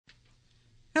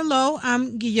Hello,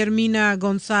 I'm Guillermina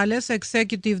Gonzalez,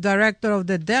 Executive Director of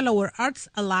the Delaware Arts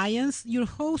Alliance, your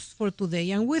host for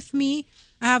today. And with me,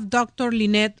 I have Dr.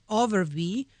 Lynette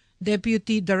Overby,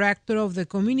 Deputy Director of the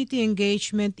Community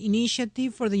Engagement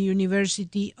Initiative for the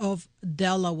University of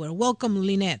Delaware. Welcome,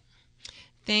 Lynette.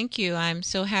 Thank you. I'm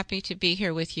so happy to be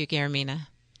here with you, Guillermina.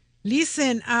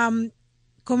 Listen,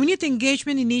 Community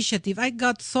Engagement Initiative, I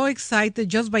got so excited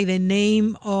just by the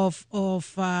name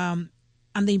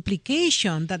and the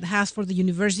implication that has for the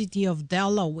University of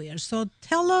Delaware. So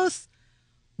tell us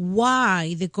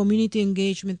why the Community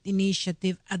Engagement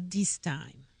Initiative at this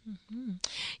time.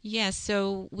 Yes,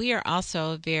 so we are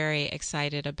also very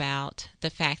excited about the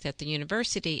fact that the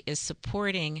university is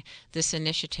supporting this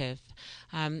initiative.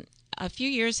 A few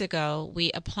years ago,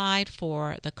 we applied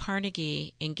for the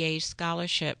Carnegie Engaged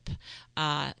Scholarship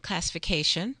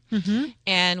classification,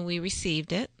 and we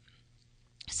received it.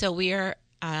 So we are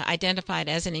identified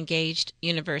as an engaged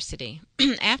university.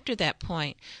 After that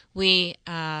point, we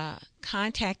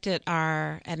contacted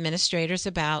our administrators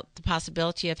about the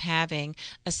possibility of having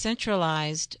a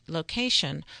centralized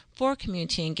location for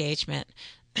community engagement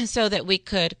so that we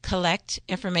could collect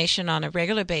information on a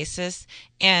regular basis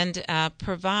and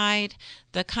provide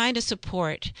the kind of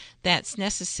support that's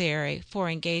necessary for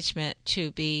engagement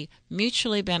to be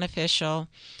mutually beneficial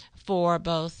for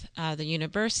both the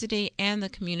university and the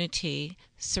community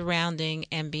surrounding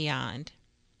and beyond.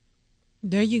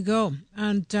 There you go.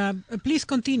 And please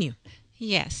continue.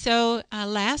 Yes. So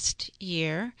last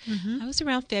year, I was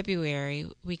around February,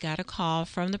 we got a call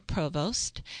from the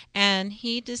provost, and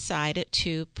he decided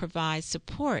to provide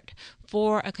support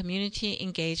for a community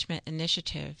engagement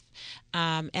initiative.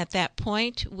 At that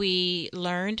point, we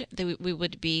learned that we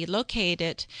would be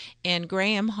located in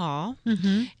Graham Hall,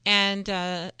 and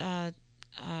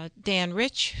Dan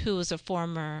Rich, who was a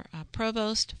former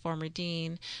provost, former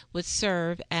dean, would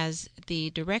serve as the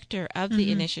director of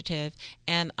the initiative,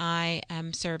 and I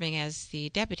am serving as the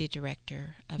deputy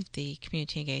director of the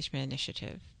Community Engagement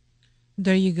Initiative.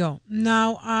 There you go.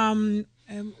 Now,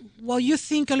 while you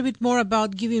think a little bit more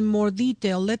about giving more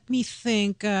detail, let me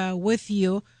think with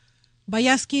you by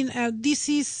asking, this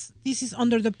is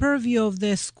under the purview of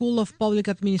the School of Public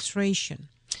Administration.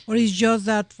 Or is just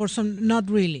that for some, not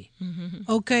really?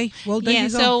 Okay, well, there you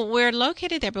go. So we're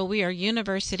located there, but we are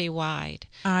university-wide.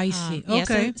 I see, Yes,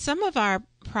 okay. and some of our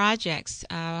projects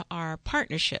are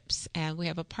partnerships, and we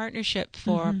have a partnership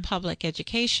for public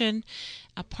education,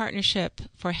 a partnership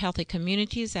for healthy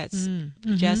communities that's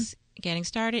just getting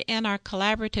started, and our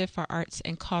collaborative for arts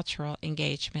and cultural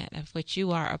engagement, of which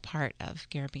you are a part of,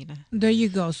 Guillermina. There you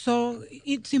go. So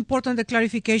it's important, the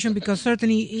clarification, because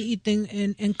certainly it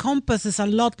encompasses a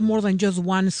lot more than just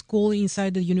one school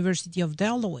inside the University of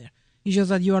Delaware. It's just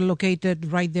that you are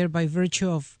located right there by virtue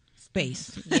of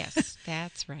space. Yes,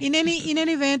 that's right. In any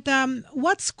event,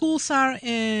 what schools are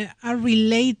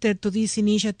related to this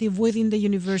initiative within the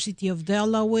University of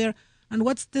Delaware, and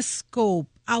what's the scope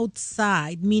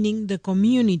outside, meaning the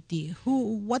community?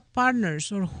 What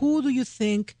partners or who do you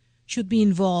think should be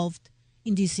involved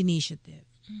in this initiative?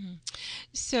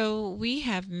 So we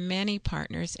have many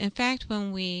partners. In fact,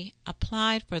 when we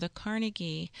applied for the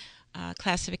Carnegie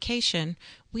classification,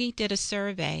 we did a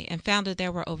survey and found that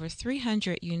there were over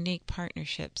 300 unique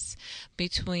partnerships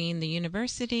between the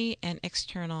university and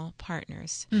external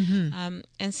partners.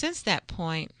 And since that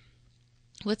point,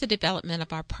 with the development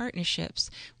of our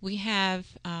partnerships, we have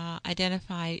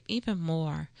identified even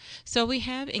more. So we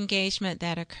have engagement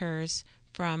that occurs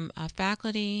from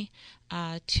faculty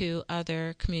to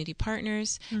other community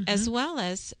partners, as well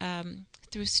as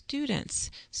through students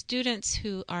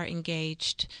who are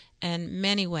engaged in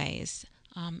many ways.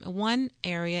 One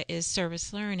area is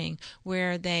service learning,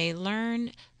 where they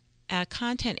learn a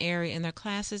content area in their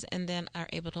classes and then are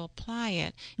able to apply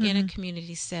it in a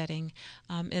community setting.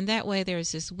 And that way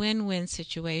there's this win-win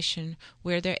situation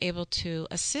where they're able to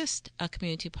assist a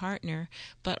community partner,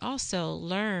 but also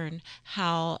learn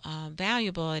how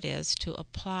valuable it is to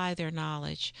apply their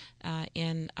knowledge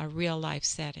in a real-life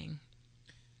setting.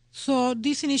 So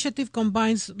this initiative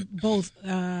combines both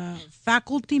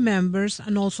faculty members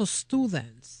and also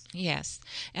students. Yes,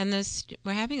 and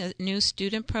we're having a new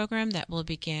student program that will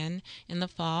begin in the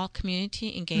fall,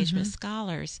 Community Engagement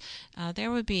Scholars.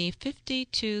 There will be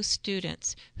 52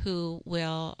 students who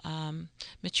will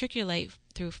matriculate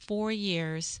through 4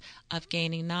 years of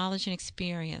gaining knowledge and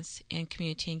experience in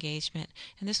community engagement,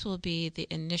 and this will be the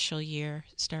initial year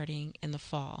starting in the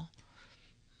fall.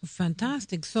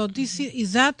 Fantastic. So this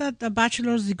is that at a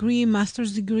bachelor's degree,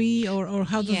 master's degree, or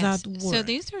how does Yes. that work? So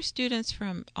these are students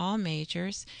from all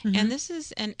majors, and this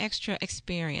is an extra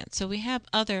experience. So we have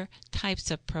other types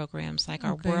of programs like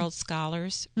our World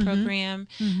Scholars program,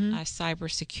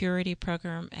 cybersecurity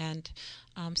program, and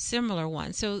similar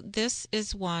ones. So this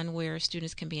is one where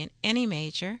students can be in any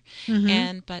major,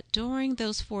 but during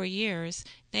those 4 years,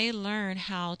 they learn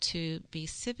how to be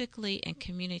civically and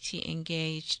community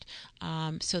engaged,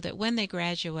 so that when they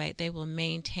graduate, they will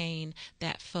maintain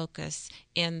that focus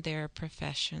in their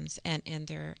professions and in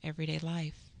their everyday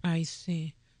life. I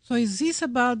see. So is this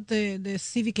about the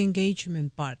civic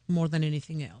engagement part more than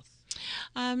anything else?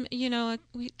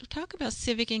 We talk about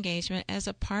civic engagement as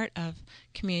a part of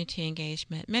community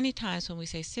engagement. Many times when we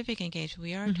say civic engagement,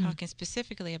 we are talking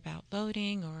specifically about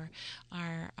voting or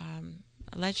our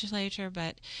legislature,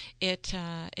 but it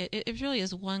really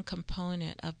is one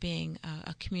component of being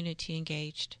a community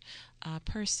engaged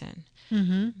person.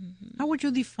 How would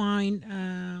you define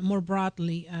more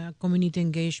broadly community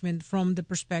engagement from the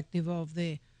perspective of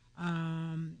the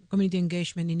community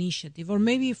engagement initiative, or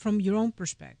maybe from your own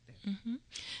perspective?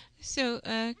 So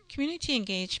community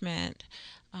engagement,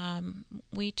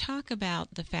 we talk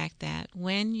about the fact that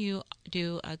when you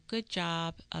do a good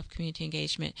job of community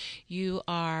engagement, you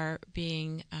are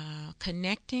being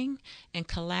connecting and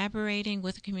collaborating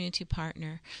with a community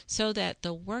partner so that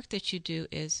the work that you do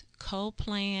is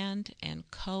co-planned and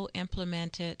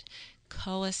co-implemented,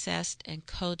 co-assessed, and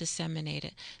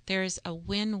co-disseminated. There's a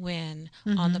win-win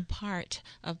on the part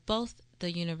of both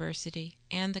the university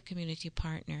and the community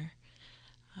partner.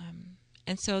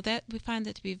 And so that we find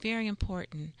that to be very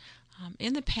important.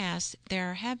 In the past,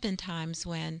 there have been times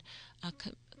when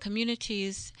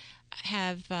communities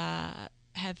have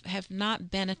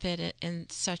not benefited in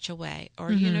such a way,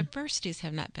 or universities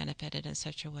have not benefited in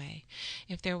such a way.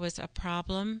 If there was a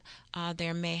problem,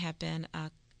 there may have been a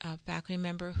faculty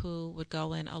member who would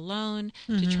go in alone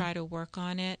to try to work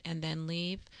on it and then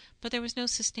leave, but there was no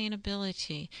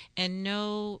sustainability and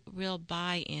no real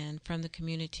buy-in from the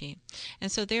community.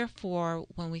 And so therefore,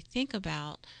 when we think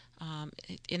about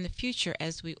in the future,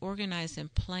 as we organize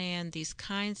and plan these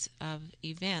kinds of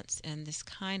events and this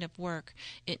kind of work,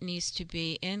 it needs to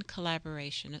be in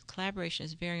collaboration. Collaboration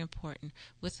is very important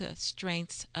with the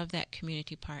strengths of that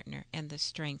community partner and the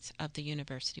strengths of the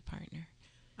university partner.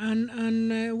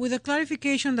 And with a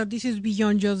clarification that this is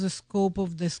beyond just the scope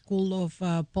of the School of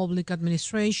Public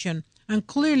Administration, and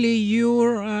clearly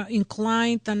you're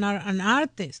inclined and are an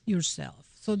artist yourself.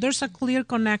 So there's a clear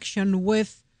connection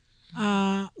with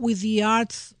the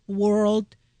arts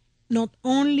world, not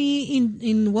only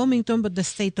in Wilmington, but the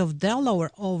state of Delaware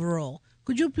overall.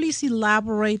 Could you please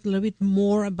elaborate a little bit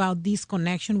more about this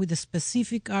connection with the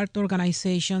specific art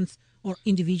organizations or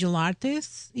individual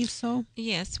artists, if so?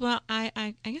 Yes. Well,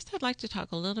 I guess I'd like to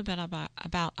talk a little bit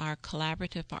about our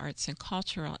collaborative arts and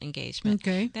cultural engagement.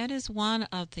 Okay. That is one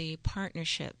of the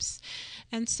partnerships.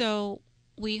 And so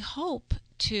we hope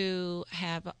to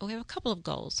have a couple of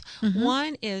goals.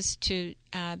 One is to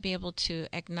be able to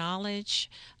acknowledge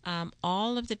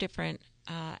all of the different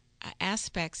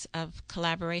aspects of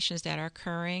collaborations that are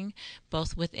occurring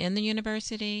both within the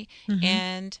university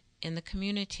and in the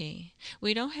community.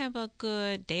 We don't have a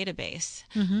good database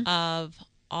of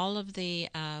all of the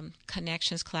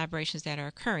connections, collaborations that are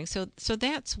occurring. So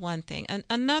that's one thing.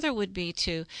 Another would be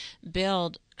to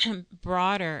build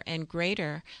broader and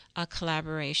greater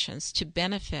collaborations to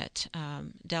benefit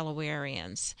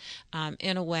Delawareans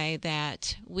in a way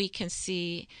that we can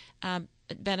see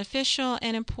beneficial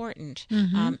and important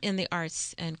in the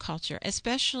arts and culture,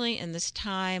 especially in this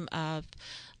time of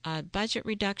budget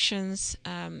reductions.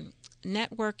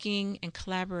 Networking and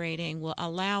collaborating will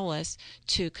allow us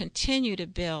to continue to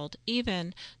build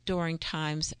even during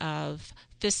times of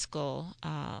fiscal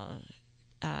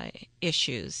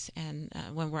issues and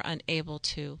when we're unable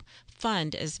to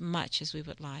fund as much as we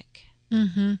would like.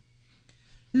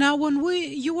 Now, when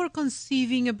you were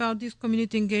conceiving about this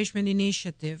community engagement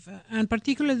initiative, and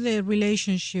particularly the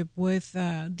relationship with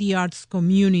the arts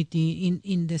community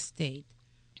in the state,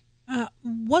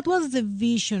 what was the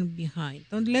vision behind?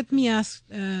 And let me ask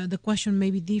the question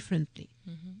maybe differently.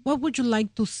 What would you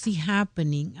like to see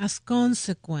happening as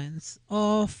consequence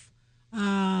of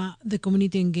the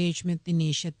community engagement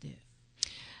initiative?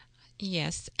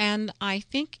 Yes, and I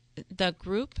think the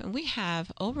group, we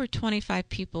have over 25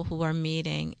 people who are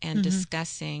meeting and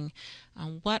discussing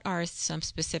what are some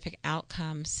specific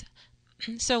outcomes.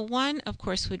 So one, of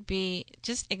course, would be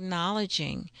just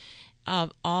acknowledging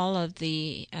of all of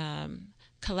the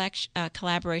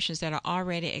collaborations that are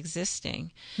already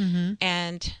existing,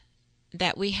 and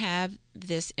that we have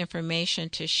this information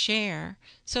to share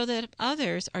so that if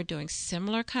others are doing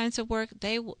similar kinds of work,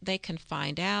 they can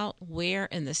find out where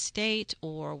in the state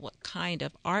or what kind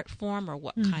of art form or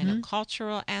what kind of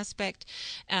cultural aspect,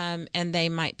 and they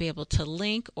might be able to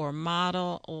link or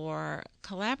model or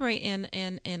collaborate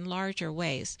in larger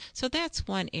ways. So that's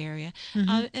one area.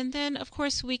 And then, of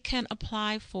course, we can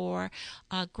apply for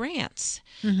grants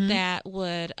that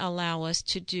would allow us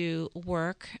to do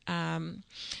work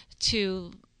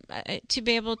to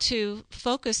be able to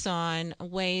focus on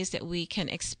ways that we can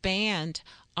expand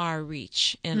our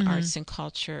reach in arts and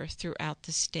culture throughout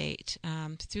the state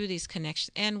through these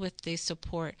connections and with the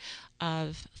support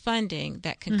of funding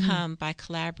that can come by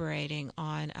collaborating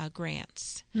on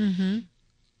grants.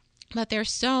 But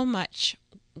there's so much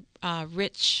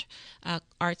rich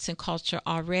arts and culture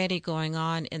already going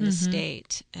on in the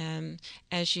state.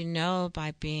 As you know,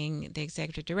 by being the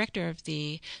executive director of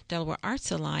the Delaware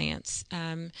Arts Alliance,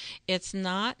 it's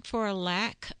not for a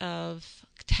lack of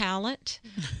talent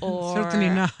or certainly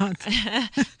not.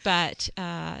 But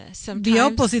sometimes the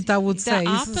opposite, I would say.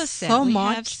 Opposite. So we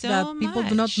much have so that people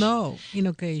do not know in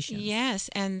occasions. Yes,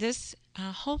 and this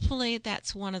hopefully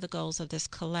that's one of the goals of this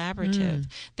collaborative,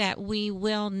 that we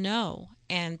will know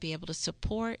and be able to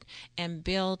support and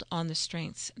build on the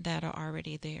strengths that are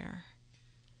already there.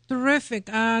 Terrific.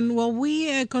 And while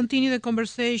we continue the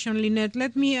conversation, Lynette,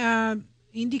 let me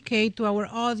indicate to our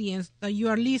audience that you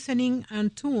are listening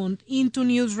and tuned into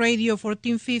News Radio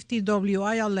 1450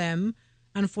 WILM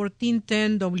and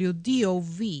 1410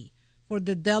 WDOV for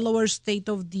the Delaware State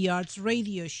of the Arts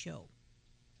radio show.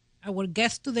 Our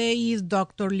guest today is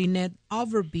Dr. Lynette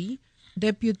Overby,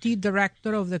 Deputy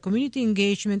Director of the Community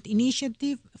Engagement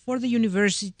Initiative for the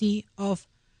University of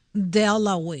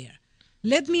Delaware.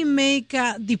 Let me make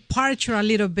a departure a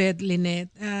little bit, Lynette,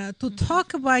 to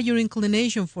talk about your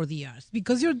inclination for the arts,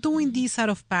 because you're doing this out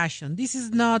of passion. This is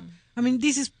not,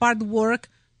 this is part work,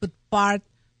 but part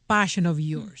passion of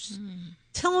yours.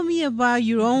 Tell me about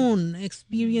your own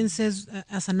experiences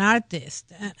as an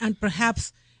artist and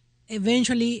perhaps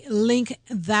eventually link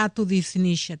that to this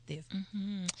initiative.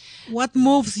 What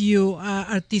moves you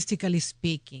artistically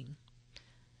speaking?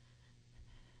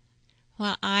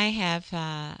 Well, I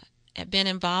have been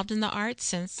involved in the arts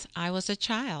since I was a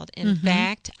child. In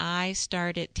fact, I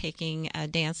started taking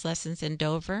dance lessons in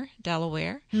Dover,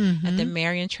 Delaware, at the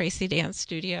Marion Tracy Dance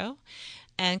Studio,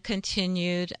 and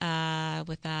continued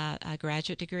with a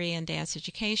graduate degree in dance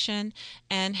education,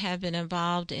 and have been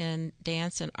involved in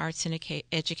dance and arts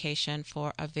education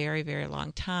for a very, very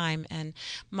long time. And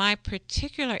my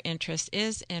particular interest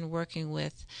is in working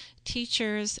with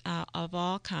teachers of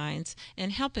all kinds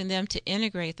and helping them to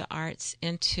integrate the arts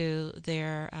into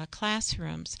their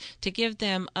classrooms, to give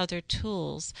them other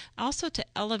tools, also to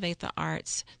elevate the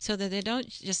arts so that they don't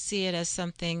just see it as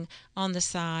something on the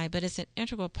side, but it's an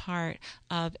integral part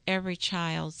of every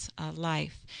child's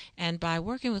life. And by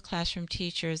working with classroom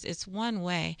teachers, it's one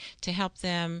way to help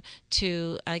them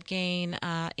to gain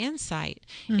insight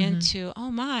into,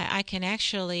 oh my, I can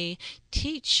actually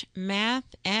teach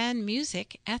math and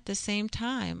music at the same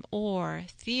time, or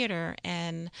theater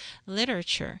and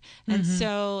literature. And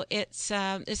so it's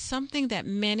something that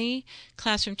many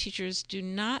classroom teachers do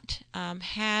not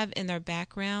have in their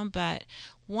background, but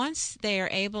once they are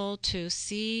able to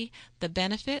see the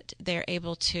benefit, they're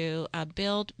able to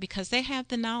build, because they have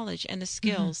the knowledge and the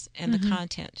skills and the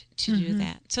content to do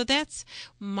that. So that's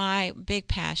my big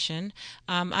passion.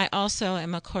 I also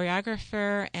am a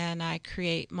choreographer, and I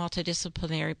create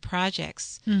multidisciplinary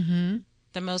projects.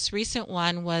 The most recent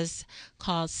one was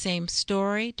called Same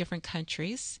Story, Different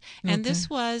Countries. And this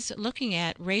was looking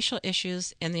at racial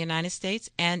issues in the United States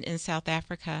and in South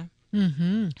Africa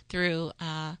through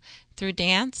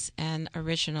dance and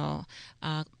original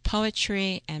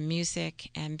poetry and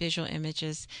music and visual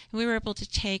images. And we were able to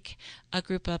take a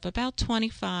group of about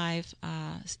 25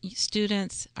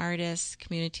 students, artists,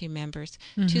 community members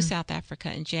to South Africa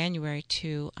in January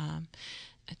to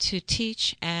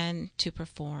teach and to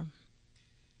perform.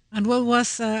 And what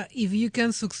was, if you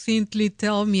can succinctly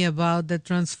tell me about the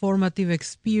transformative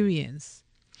experience,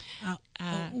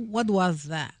 what was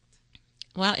that?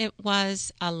 Well, it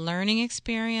was a learning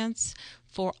experience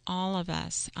for all of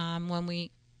us. When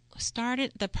we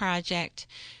started the project,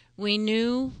 we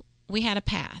knew we had a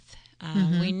path.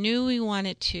 We knew we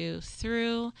wanted to,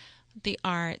 through the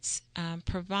arts,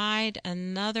 provide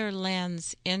another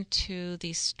lens into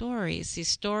these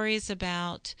stories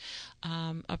about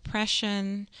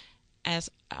oppression, as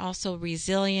also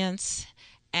resilience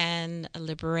and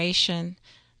liberation,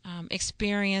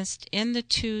 experienced in the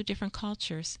two different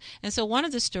cultures. And so one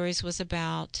of the stories was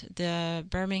about the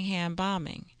Birmingham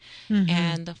bombing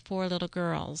and the four little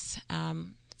girls.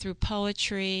 Through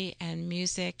poetry and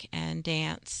music and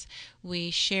dance, we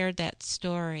shared that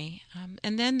story.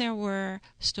 And then there were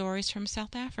stories from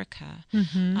South Africa,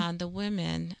 the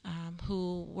women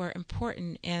who were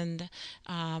important in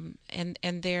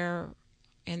their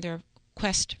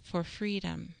quest for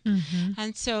freedom.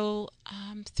 And so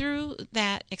through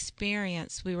that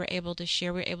experience, we were able to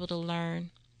share, we were able to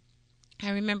learn. I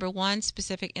remember one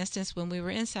specific instance when we were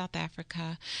in South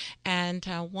Africa, and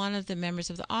one of the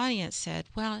members of the audience said,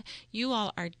 well, you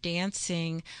all are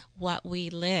dancing what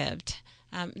we lived.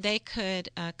 They could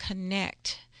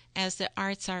connect, as the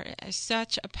arts are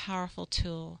such a powerful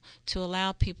tool to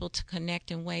allow people to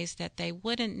connect in ways that they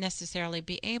wouldn't necessarily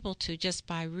be able to just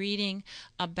by reading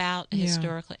about a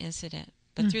historical incident.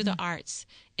 But through the arts,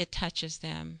 it touches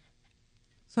them.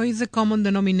 So it's a common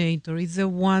denominator. It's the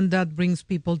one that brings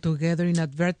people together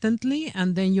inadvertently,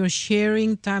 and then you're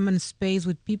sharing time and space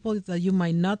with people that you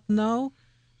might not know,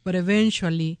 but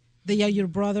eventually they are your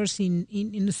brothers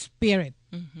in spirit.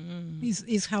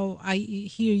 Is how I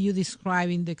hear you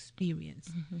describing the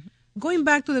experience. Going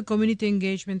back to the community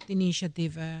engagement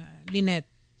initiative, Lynette,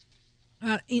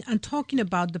 and talking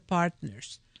about the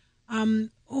partners,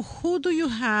 who do you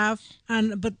have,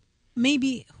 but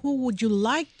maybe who would you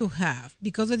like to have?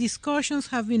 Because the discussions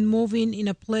have been moving in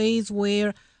a place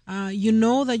where you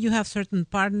know that you have certain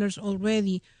partners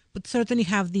already, but certainly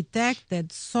have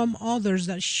detected some others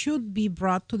that should be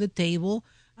brought to the table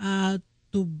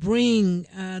to bring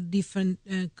a different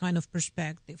kind of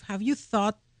perspective. Have you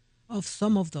thought of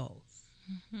some of those?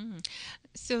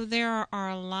 So there are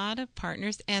a lot of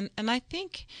partners, and I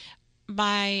think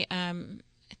by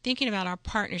thinking about our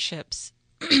partnerships,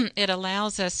 it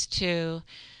allows us to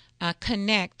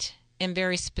connect in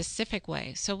very specific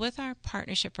ways. So with our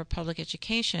Partnership for Public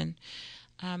Education,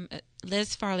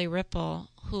 Liz Farley-Ripple,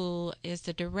 who is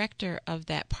the director of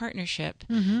that partnership,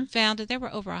 found that there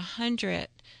were over 100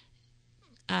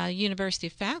 university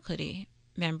faculty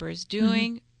members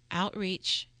doing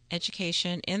outreach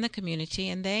education in the community,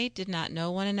 and they did not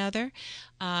know one another.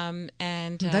 And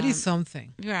that is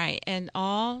something. Right. And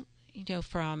all,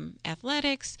 from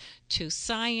athletics to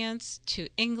science to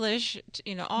English,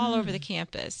 all over the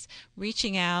campus,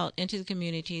 reaching out into the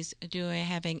communities,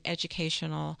 having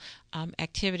educational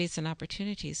activities and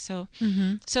opportunities. So,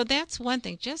 so that's one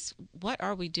thing. Just what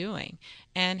are we doing,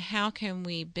 and how can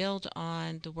we build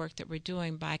on the work that we're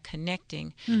doing by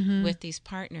connecting with these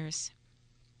partners?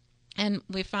 And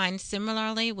we find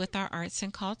similarly with our arts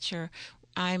and culture,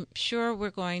 I'm sure we're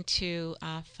going to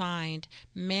find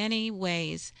many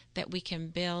ways that we can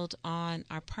build on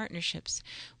our partnerships.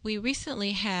 We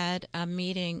recently had a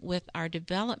meeting with our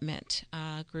development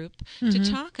group to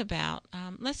talk about,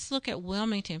 let's look at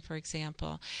Wilmington, for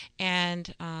example,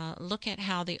 and look at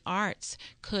how the arts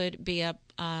could be a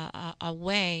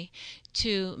way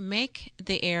to make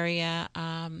the area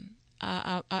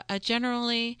a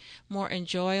generally more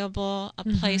enjoyable, a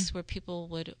place where people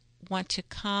would want to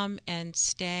come and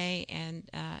stay and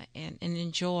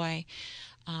enjoy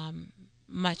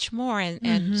much more.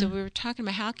 And so we were talking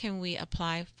about how can we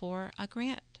apply for a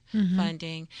grant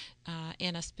funding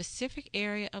in a specific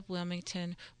area of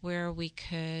Wilmington where we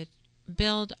could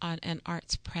build on an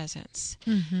arts presence.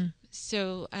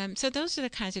 So those are the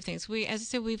kinds of things. As I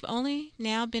said, we've only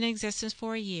now been in existence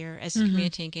for a year as a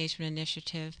community engagement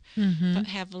initiative, but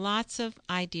have lots of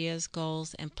ideas,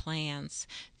 goals, and plans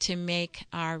to make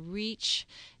our reach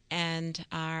and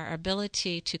our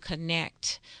ability to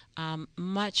connect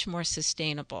much more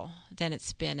sustainable than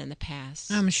it's been in the past.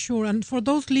 I'm sure. And for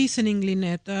those listening,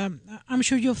 Lynette, I'm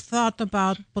sure you've thought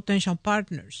about potential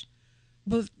partners.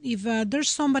 But if there's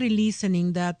somebody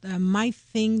listening that might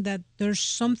think that there's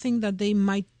something that they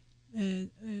might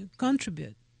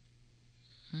contribute,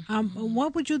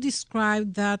 what would you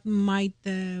describe that might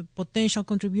potential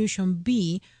contribution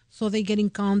be, so they get in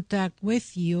contact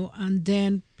with you, and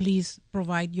then please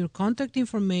provide your contact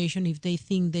information if they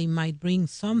think they might bring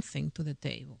something to the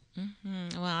table?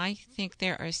 Well, I think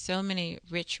there are so many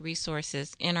rich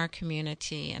resources in our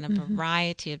community in a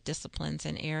variety of disciplines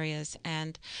and areas.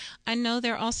 And I know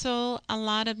there are also a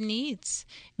lot of needs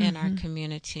in our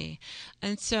community.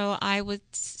 And so I would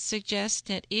suggest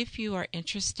that if you are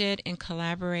interested in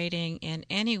collaborating in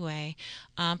any way,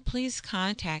 please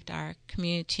contact our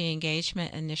Community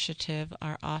Engagement Initiative,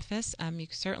 our office. You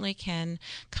certainly can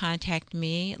contact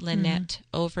me, Lynette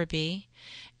Overby.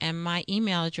 And my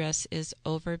email address is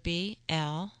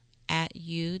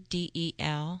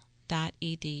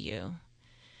overbyl@udel.edu.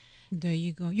 There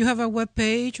you go. You have a web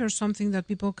page or something that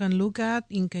people can look at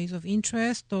in case of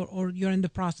interest, or you're in the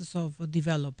process of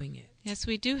developing it? Yes,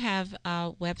 we do have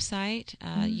a website,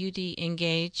 UD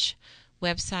Engage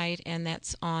website, and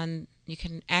that's on, you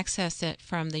can access it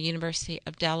from the University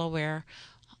of Delaware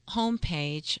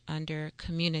homepage under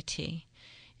Community.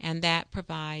 And that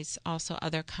provides also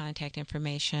other contact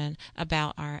information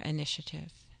about our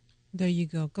initiative. There you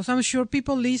go. Because I'm sure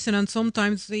people listen, and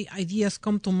sometimes the ideas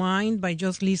come to mind by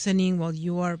just listening while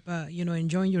you are,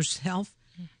 enjoying yourself.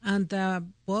 And,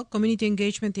 Community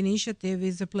Engagement Initiative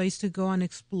is a place to go and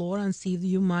explore and see if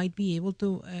you might be able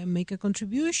to make a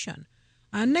contribution.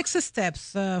 Next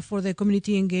steps for the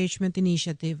Community Engagement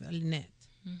Initiative, Lynette.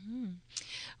 Mm-hmm.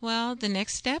 Well, the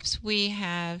next steps, we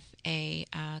have a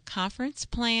conference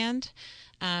planned.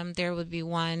 There would be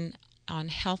one on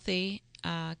healthy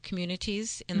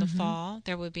communities in the fall.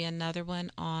 There would be another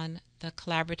one on the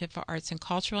Collaborative for Arts and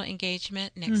Cultural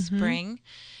Engagement next spring.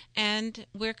 And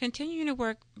we're continuing to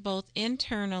work both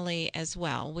internally as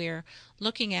well. We're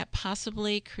looking at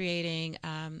possibly creating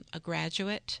a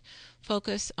graduate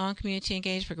focus on community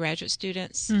engagement for graduate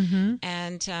students,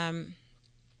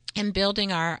 and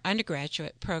building our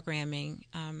undergraduate programming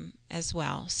as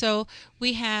well. So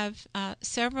we have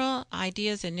several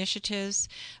ideas, initiatives,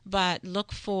 but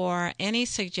look for any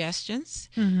suggestions,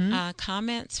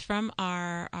 comments from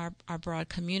our broad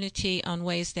community on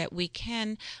ways that we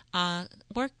can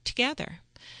work together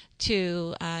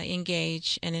to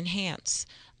engage and enhance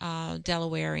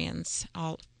Delawareans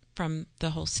all from the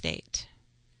whole state.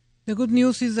 The good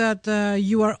news is that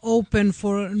you are open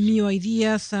for new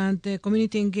ideas, and the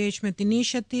Community Engagement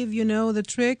Initiative, you know the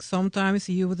trick. Sometimes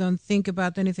you don't think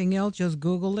about anything else, just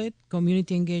Google it,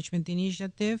 Community Engagement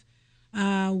Initiative.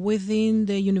 Within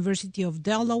the University of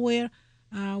Delaware,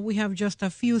 we have just a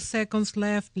few seconds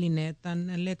left, Lynette,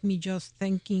 and let me just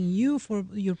thanking you for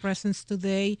your presence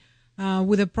today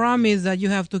with a promise that you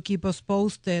have to keep us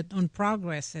posted on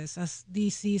progresses, as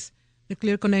this is the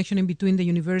clear connection in between the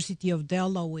University of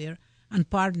Delaware and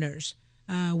partners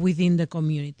within the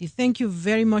community. Thank you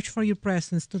very much for your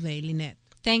presence today, Lynette.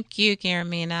 Thank you,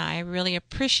 Guillermina. I really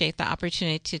appreciate the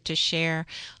opportunity to share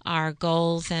our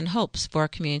goals and hopes for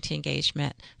community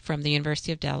engagement from the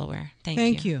University of Delaware. Thank you.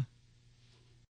 Thank you.